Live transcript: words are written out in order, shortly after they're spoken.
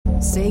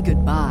Say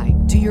goodbye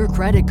to your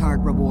credit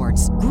card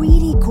rewards.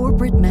 Greedy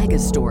corporate mega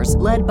stores,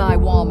 led by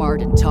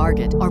Walmart and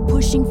Target, are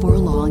pushing for a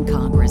law in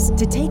Congress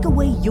to take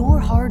away your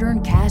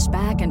hard-earned cash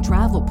back and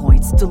travel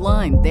points to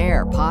line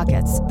their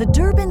pockets. The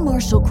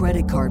Durbin-Marshall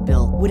credit card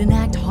bill would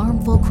enact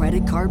harmful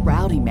credit card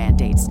routing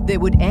mandates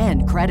that would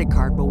end credit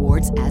card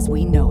rewards as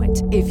we know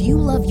it. If you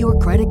love your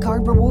credit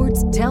card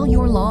rewards, tell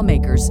your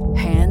lawmakers,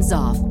 hands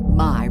off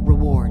my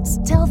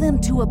rewards. Tell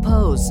them to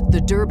oppose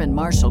the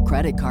Durbin-Marshall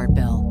credit card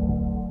bill.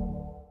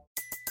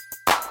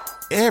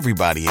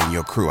 Everybody in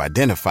your crew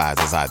identifies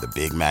as either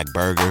Big Mac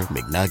Burger,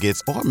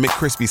 McNuggets, or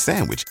McCrispy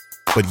Sandwich.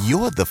 But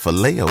you're the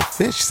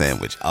Filet-O-Fish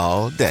Sandwich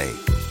all day.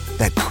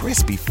 That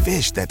crispy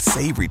fish, that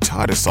savory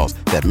tartar sauce,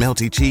 that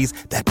melty cheese,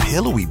 that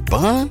pillowy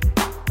bun.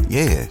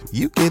 Yeah,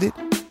 you get it.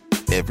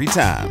 Every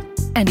time.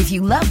 And if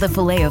you love the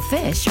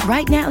Filet-O-Fish,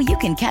 right now you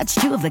can catch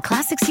two of the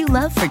classics you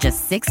love for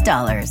just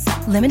 $6.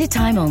 Limited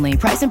time only.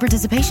 Price and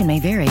participation may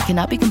vary.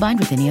 Cannot be combined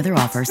with any other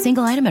offer.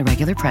 Single item at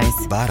regular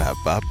price.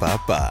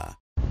 Ba-da-ba-ba-ba.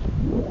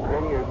 10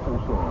 years too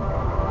soon.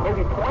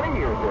 Maybe 20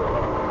 years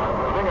early.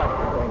 Bring up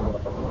the thing.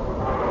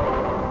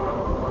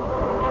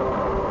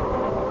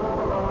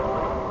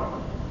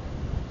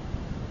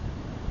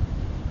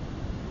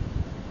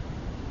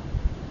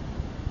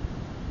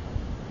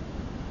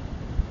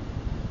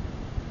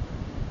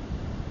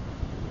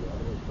 The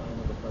average time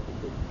of the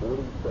country is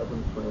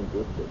 47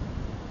 transistors.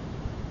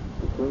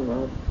 Between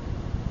that,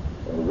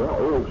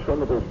 and some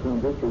of those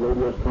transistor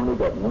radios, Tony,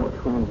 got more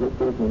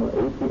transistors,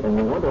 80, and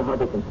you wonder how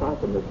they can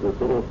type in this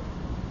little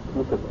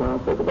piece of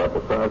plastic about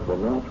the size of a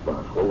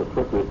matchbox. Well, the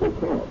trick is they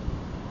can't.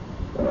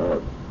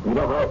 You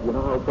know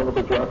how some of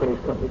the Japanese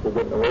companies are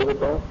getting away with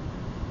that?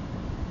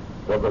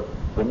 Well,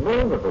 the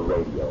name of the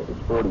radio is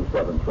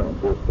 47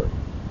 transistors.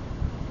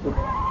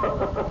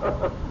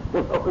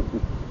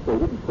 They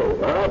didn't say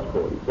it has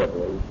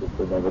 47. It's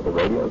the name of the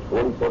radio is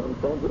 47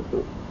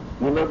 transistors.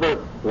 You remember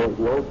the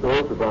old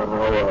stories about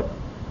how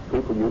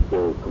people used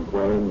to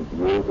complain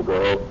years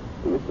ago?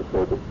 They used to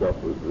say that stuff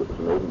that was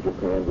made in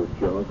Japan was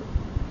junk.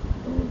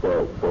 And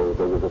so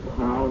there was a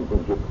town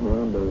in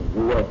Japan named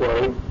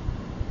USA,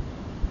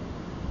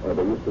 and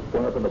they used to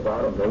stamp in the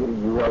bottom, made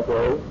in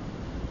USA.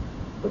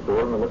 But they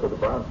wouldn't look at the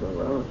bottom saying,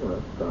 well,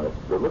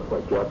 it looks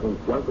like Japanese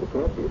junk, but it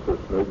can't be. It says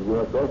made in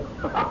USA.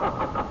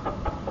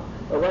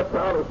 And that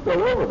town is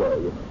still over there,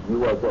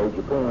 USA,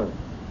 Japan.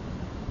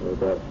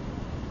 And,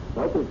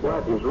 I think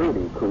that is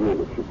really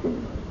creative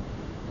chicanery.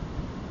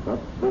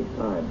 That's big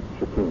time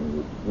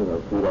chicanery.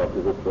 See that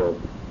because it's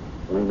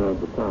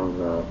renamed the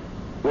town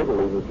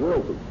Italy, New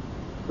Jersey.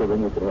 So then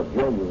you can have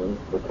genuine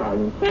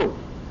Italian food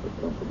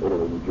that comes from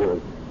Italy, New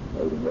Jersey,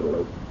 made in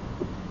Italy.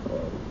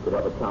 You could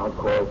have a town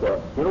called,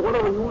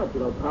 whatever you want. A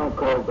town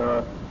called,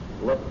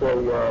 let's say,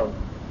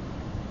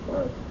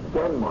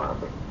 Denmark.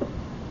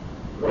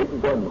 Made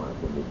in Denmark,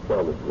 and you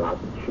sell this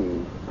rotten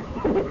cheese.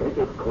 It's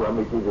just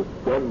crummy cheese. It's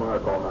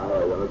Denmark,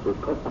 Ohio, and it's just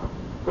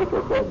what's a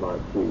Denmark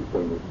cheese,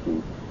 famous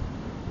cheese?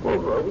 Well,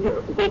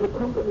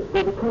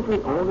 does the country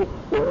own its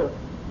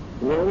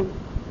name?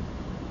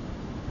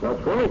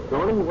 That's right,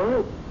 Tony,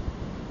 right.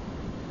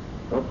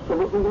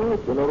 Absolutely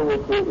right. In other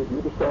words, if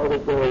you decide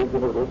that,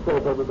 let's say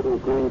if everybody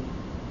agrees,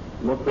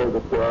 let's say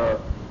that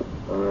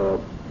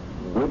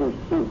British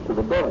suits to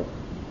the best.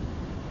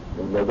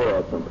 And there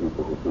are some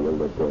people who feel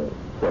that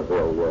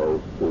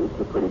several suits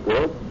are pretty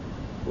good.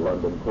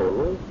 London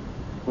Tailoring.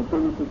 And so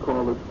you could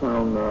call this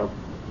town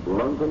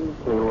London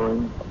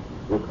Tailoring,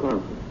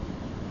 Wisconsin.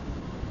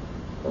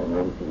 And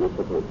then you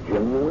get a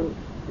genuine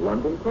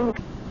London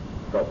Tailoring.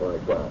 Something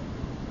like that.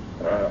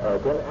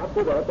 Then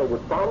after that, they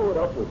would follow it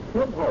up with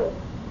Tim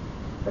Holmes.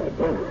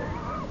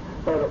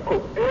 And of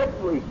course,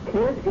 every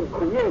kid in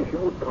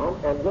creation would come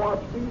and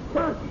watch these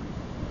turkeys.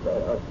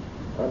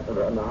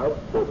 And I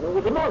certainly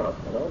was among us.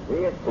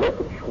 Me and Flick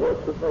and Schwartz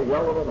sitting there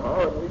yelling and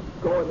hollering. We'd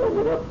go in there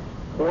with a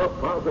 4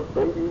 pounds of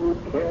baby root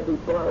candy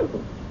fries.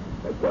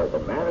 And the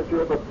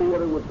manager of the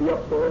theater would be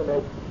up there and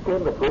they'd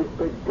spin the great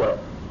big,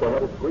 they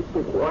had a great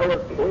big wire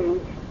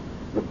cage.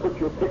 You put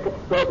your ticket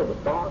stub in the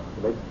box,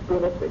 and they'd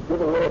spin it, they'd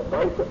give away a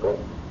bicycle.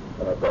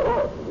 And I thought, oh,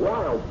 it's a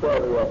wild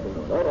Saturday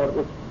afternoon. And it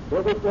was a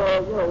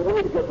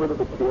way to get rid of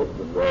the kids.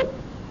 And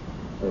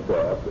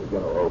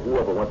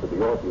whoever went to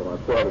the Orpheum on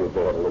Saturday,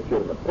 they had a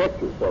legitimate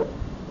picture. So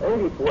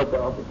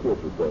 84,000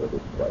 kids would go to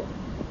this place.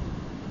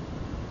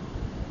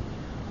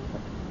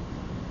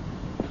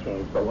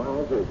 The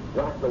lines are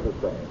exactly the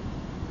same.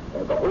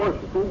 And the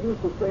horses, they use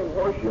the same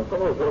horseshoe.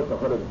 Some of those horses are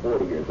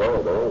 140 years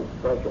old. They're old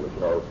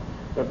specialists,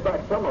 In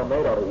fact, some are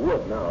made out of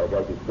wood now. A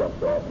guy just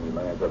jumps off and he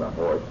lands on a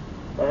horse.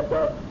 And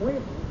we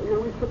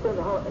sit there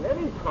and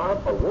any time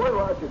a Roy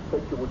Rogers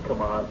picture would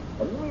come on,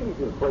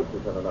 immediately the place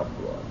was in an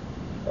uproar.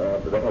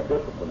 And they had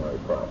disciplinary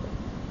problems.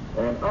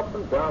 And up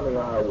and down the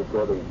aisle would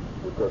go the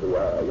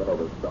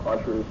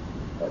ushers,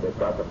 and they've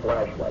got the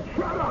flashlight.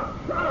 Shut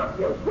up,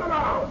 you sit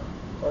down.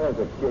 And there's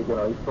a kid,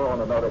 he's throwing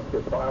another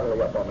kid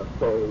finally up on the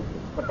stage.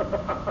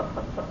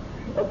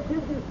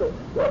 Excuse me, sir.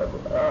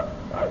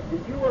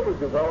 Did you ever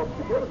develop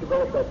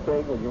that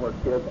thing when you were a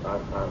kid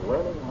on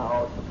learning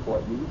how to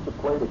play? You used to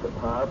play the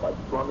guitar by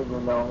strumming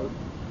your nose.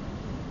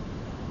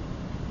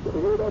 Did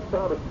you hear that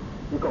sound?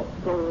 You go,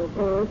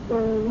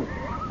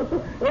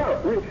 yeah,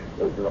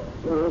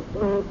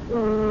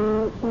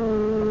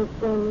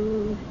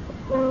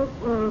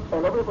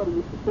 and everybody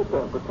used to sit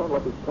there and pretend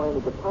like he's playing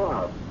the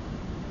guitar.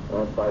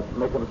 And by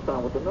making a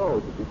sound with the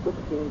nose, it'd be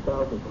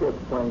 16,000 kids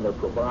playing their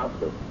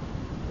proboscis.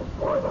 And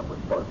boy, that was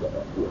fun to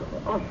have here. The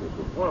ushers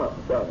would run up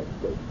and down and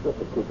they hit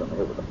the kids on the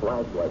head with the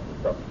flashlights and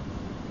stuff.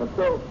 And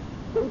so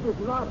they did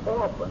not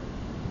often,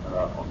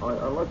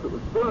 unless it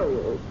was very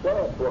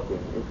bad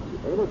booking,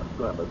 in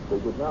extremis, they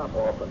did not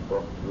often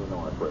book Gene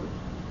Autrey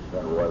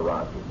and Roy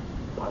Rogers.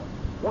 But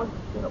once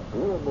in a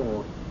blue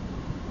moon,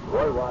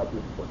 Roy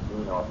Rogers or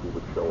Gene Autrey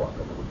would show up,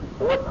 and it would be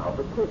bought now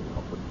for kids. You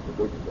know, for the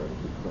big day,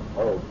 it's Tim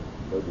Holt,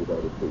 maybe they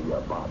would see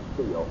Bob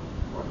Steele.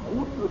 And who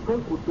do you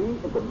think would be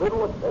in the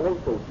middle of all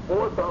those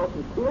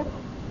 4,000 kids?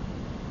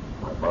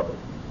 My mother.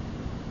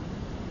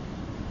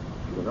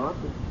 Gene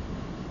Autrey.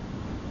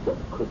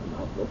 Just could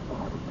not miss that.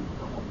 I would be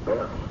so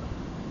embarrassed.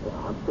 You know,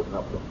 I'm sitting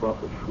up in front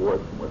with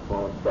Schwartz and we're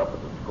throwing stuff at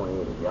the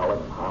screen and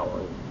yelling and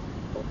hollering.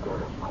 And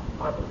goodness, my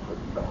mother was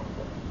back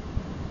there.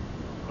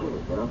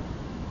 You know?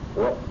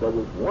 Well, there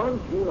was one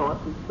Gene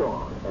Autrey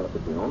song, and it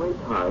was the only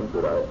time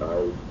that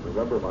I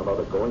remember my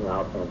mother going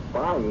out and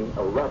buying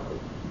a record.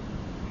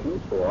 She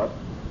bought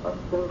a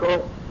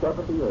single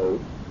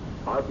 78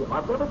 RPM.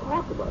 I've never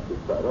talked about this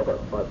side ever,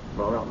 but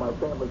my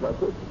family's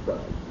artistic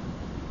side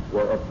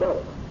were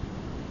aesthetic.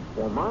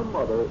 Well, my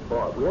mother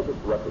bought, we had this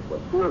record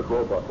player, Sears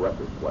Roebuck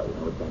record player, and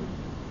everything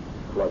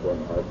plug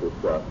in, has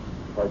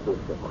this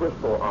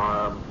crystal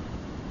arm,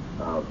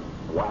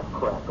 black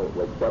crackle,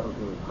 like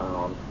 17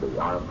 pounds, the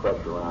arm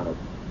pressure on it,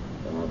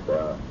 and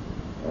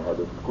had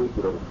this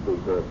squeaky little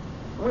speaker.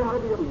 We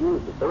hardly ever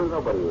used it. There was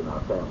nobody in our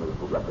family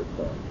who was a record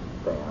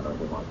fan or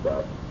anything like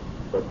that.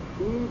 But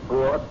she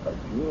bought a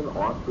Gene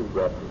Autrey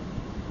record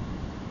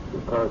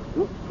because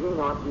this Gene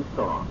Autrey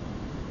song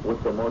was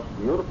the most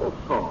beautiful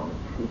song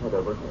she had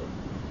ever heard.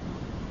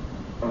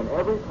 And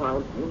every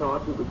time Gene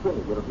Autrey would sing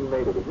it, you know, he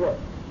made it a hit.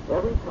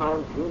 Every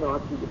time Gene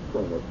Autrey would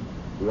sing it,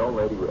 the old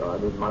lady,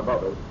 my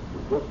mother,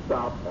 would just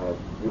stop and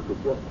you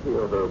could just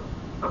hear her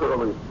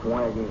curly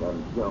swanging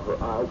and, you know, her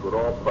eyes would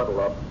all puddle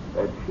up.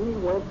 And she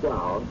went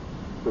down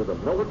to the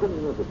Milligan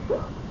Music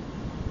Shop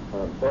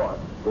and bought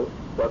this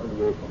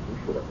 78, and you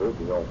should have heard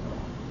the old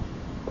man.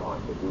 Boy,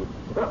 did he.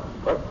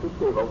 But she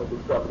came over to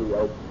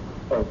 78,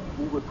 and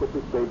she would put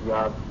this baby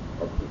on,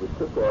 and she would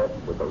sit there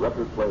with the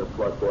record player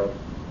plugged in.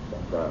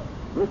 And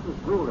Mrs.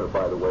 Bruner,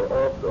 by the way,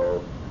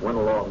 also went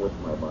along with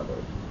my mother,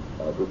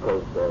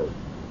 because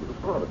it was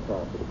kind of a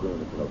tacit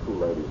agreement, you know, two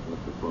ladies,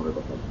 Mrs. Bruner,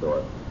 the next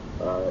door.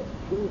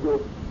 She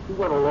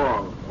went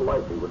along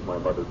politely with my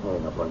mother's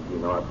hang-up on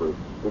Gene Autrey,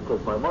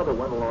 because my mother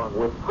went along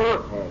with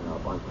her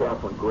hang-up on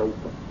Catherine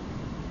Grayson.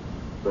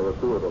 There were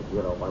two of them,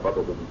 you know, my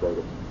mother didn't take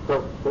it.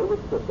 So they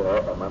would sit there,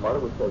 and my mother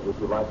would say, would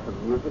you like some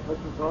music,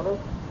 Mrs. Bruner?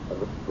 And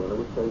Mrs. Bruner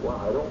would say, well,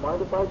 I don't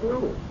mind if I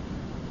do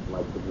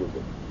like the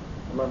music.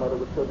 And my mother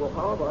would say, well,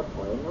 how about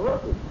playing the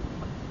record?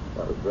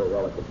 That was very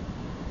elegant.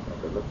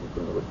 And then Mrs.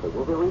 Bruner would say,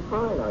 well, very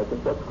fine, I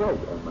think that's great.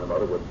 And my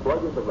mother would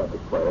plug in the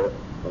record player,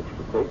 and she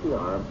would take the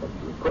arm, and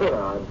she would put it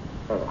on,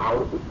 and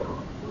out it would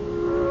come.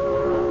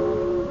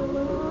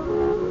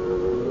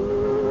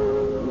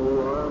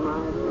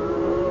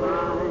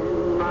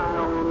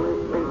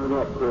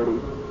 Pretty.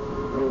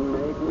 You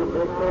make me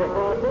picture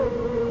happy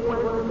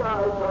when the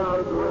skies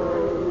are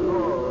gray.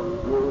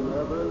 You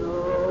never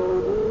know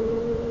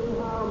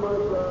how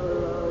much I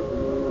love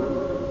you.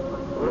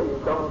 Please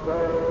don't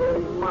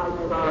take my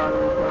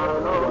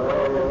sunshine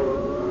away.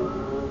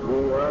 The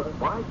earth,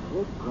 my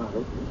kid brother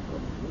used to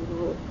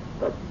beat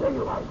the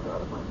daylights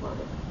out of my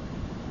mother.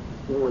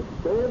 He would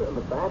stand in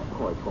the back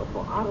porch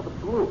out of the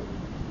blue,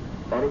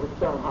 and he would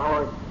start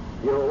hollering,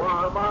 you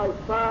are my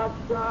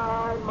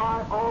sunshine,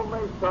 my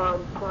only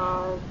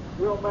sunshine.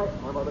 You'll make...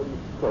 My mother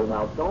used to say,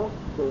 now, don't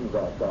sing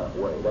that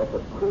way. That's a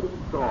pretty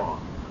song.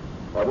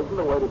 That isn't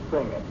the way to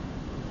sing it.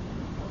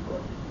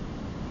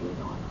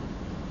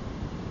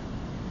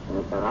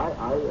 And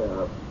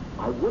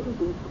I wouldn't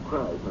be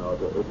surprised. Now,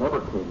 it never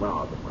came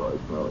out, of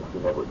course. No, she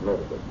never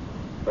admitted it.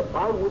 But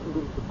I wouldn't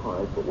be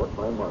surprised at what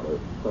my mother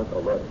sent a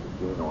letter to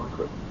Gene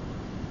Autrey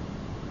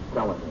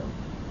telling him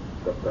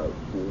that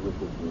she was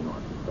a Gene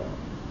Autrey fan.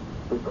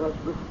 Because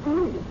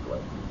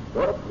mysteriously,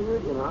 what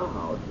appeared in our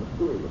house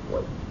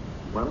mysteriously,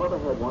 my mother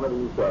had one of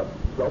these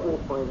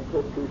double frame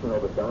pictures, you know,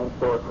 the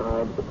dinosaur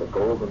kind with the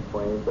golden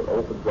frame that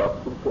opens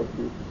up two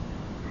pictures.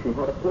 She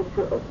had a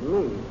picture of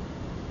me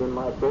in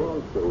my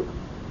band suit,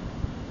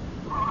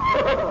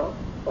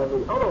 and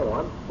the other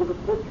one was a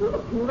picture of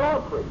Gene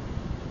Autrey.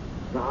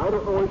 Now, I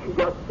don't know where she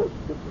got the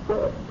picture, just to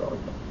say it. So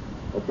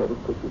I said,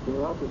 this picture's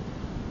Gene Autrey.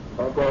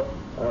 And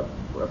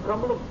a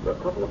couple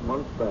of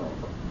months back,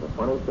 the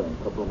funny thing,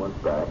 a couple of months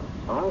back,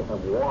 I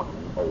am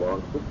walking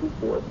along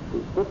 54th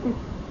Street,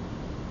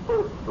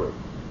 51st Street,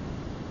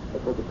 I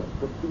think it's on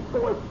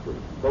 54th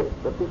Street.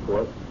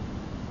 54th.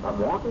 I'm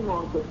walking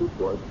on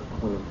 54th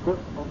between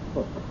 5th and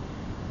 6th.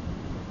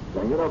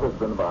 Now, you know, there's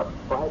been about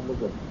 5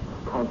 million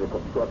kinds of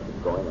construction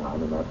going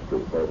on in that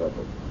street. They had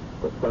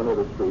the center of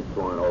the street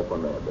torn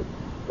open.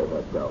 They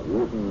had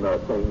wooden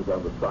things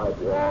on the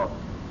sidewalk.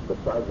 The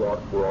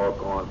sidewalks were all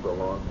gone for a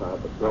long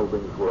time. The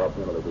buildings were up.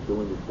 You know, they were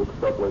doing this big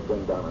subway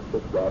thing down on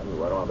 6th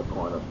Avenue right on the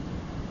corner.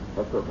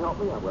 And so help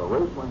me, I'm going to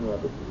raise my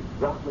hand. This is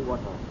exactly what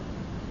happened.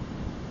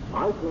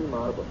 I came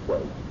out of a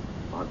place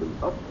on the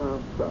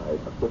uptown side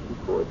of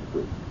 54th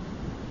Street,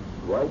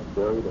 right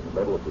buried in the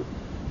middle of this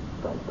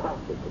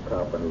fantastic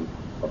cacophony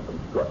of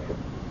construction.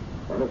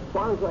 And as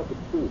far as I could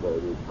see, there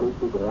were these great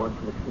big orange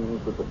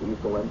machines with the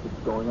diesel engines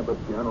going and the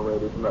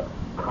generators and the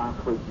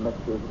concrete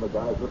mixers and the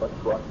guys with the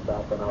trucks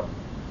backing up.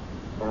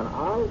 And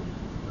I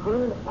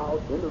turned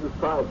out into the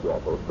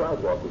sidewalk. The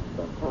sidewalk was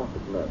a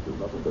fantastic mess. There's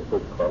nothing but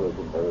big puddles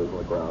and holes in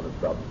the ground and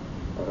stuff.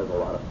 And there's a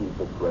lot of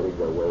people threading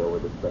their way over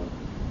this thing.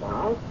 And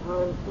I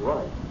turned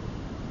right.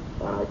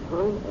 And I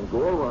turn and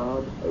go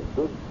around a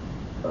big,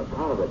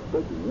 kind of a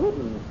big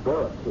wooden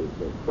barricade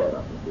they set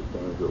up. It's a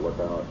danger, look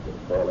out, there's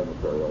falling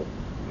material,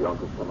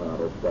 junk is coming out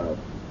of the side.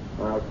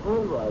 And I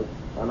turn right,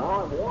 and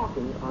now I'm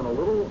walking on a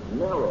little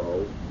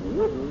narrow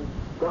wooden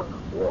duck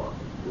walk.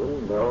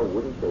 Little narrow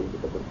wooden thing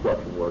that the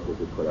construction workers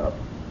had put up.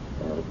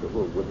 And it's a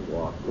little wooden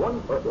walk.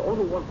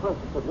 Only one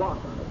person could walk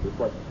on it. It's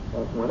like,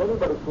 and when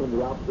anybody came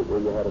the opposite way,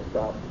 you had to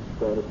stop,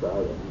 stand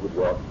aside, and he would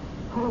walk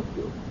past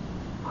you.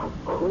 I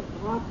could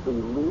not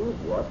believe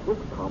what was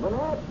coming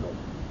at me.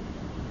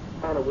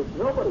 And it was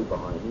nobody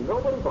behind me,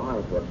 nobody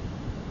behind him.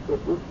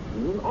 It was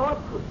Gene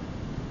Autrey.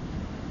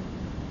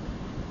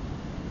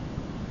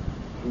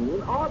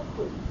 Gene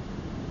Autrey.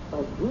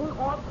 And Gene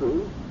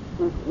Autrey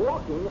is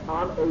walking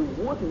on a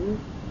wooden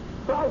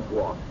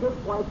sidewalk, just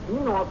like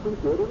Gene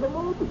Autrey did in the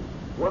movie.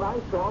 When I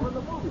saw him in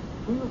the movie,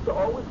 he used to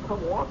always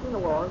come walking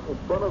along in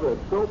front of a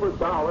silver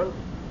dollar,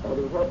 and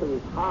he had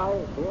these high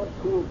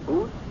hand-tooled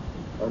boots,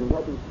 and he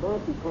had these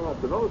fancy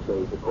pants. In those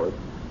days, of course,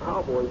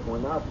 cowboys were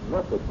not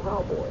method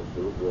cowboys.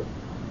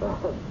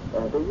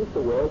 And they used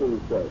to wear these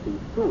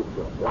suits,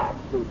 black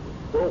suits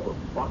with silver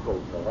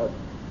buckles.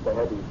 They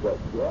had these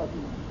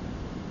jazzy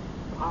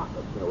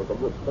pockets, with the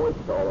little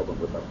points all of them,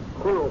 with the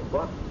pearl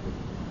buttons.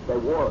 They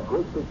wore a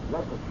great big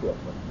neckerchief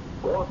and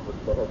gauntlets.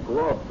 They had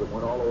gloves that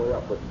went all the way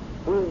up with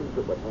strings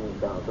that would hang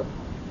down. So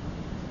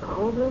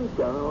coming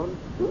down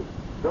this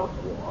duck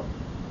walk,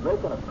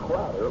 making a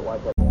clatter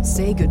like a...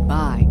 Say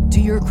goodbye to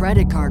your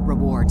credit card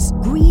rewards.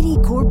 Greedy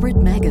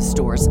corporate mega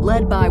stores,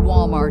 led by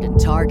Walmart and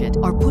Target,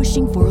 are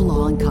pushing for a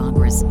law in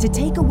Congress to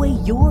take away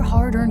your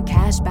hard-earned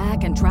cash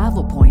back and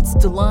travel points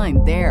to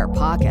line their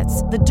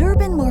pockets. The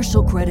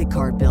Durbin-Marshall credit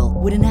card bill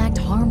would enact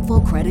harmful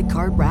credit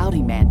card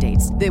routing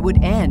mandates that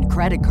would end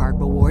credit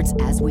card rewards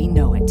as we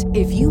know it.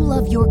 If you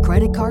love your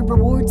credit card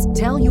rewards,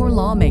 tell your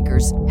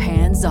lawmakers,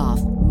 hands off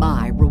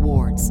my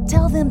rewards.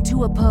 Tell them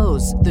to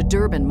oppose the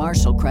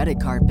Durbin-Marshall credit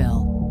card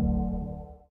bill.